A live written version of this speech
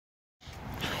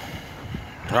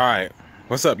Alright,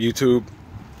 what's up YouTube?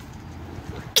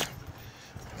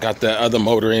 Got that other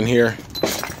motor in here.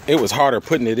 It was harder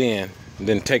putting it in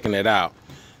than taking it out.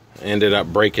 Ended up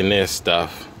breaking this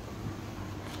stuff.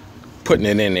 Putting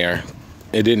it in there.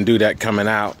 It didn't do that coming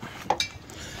out.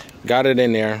 Got it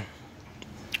in there.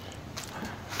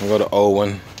 I'll go to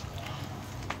Owen.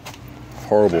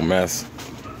 Horrible mess.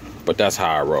 But that's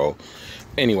how I roll.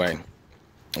 Anyway,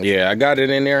 yeah, I got it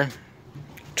in there.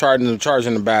 Charging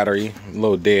the battery, a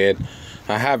little dead.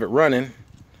 I have it running,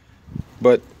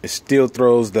 but it still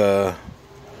throws the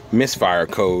misfire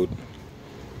code.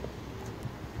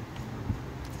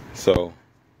 So,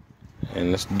 and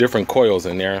there's different coils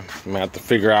in there. I'm gonna have to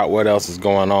figure out what else is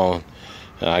going on.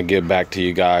 I'll get back to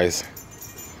you guys.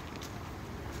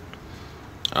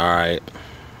 Alright.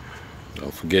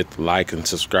 Don't forget to like and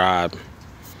subscribe.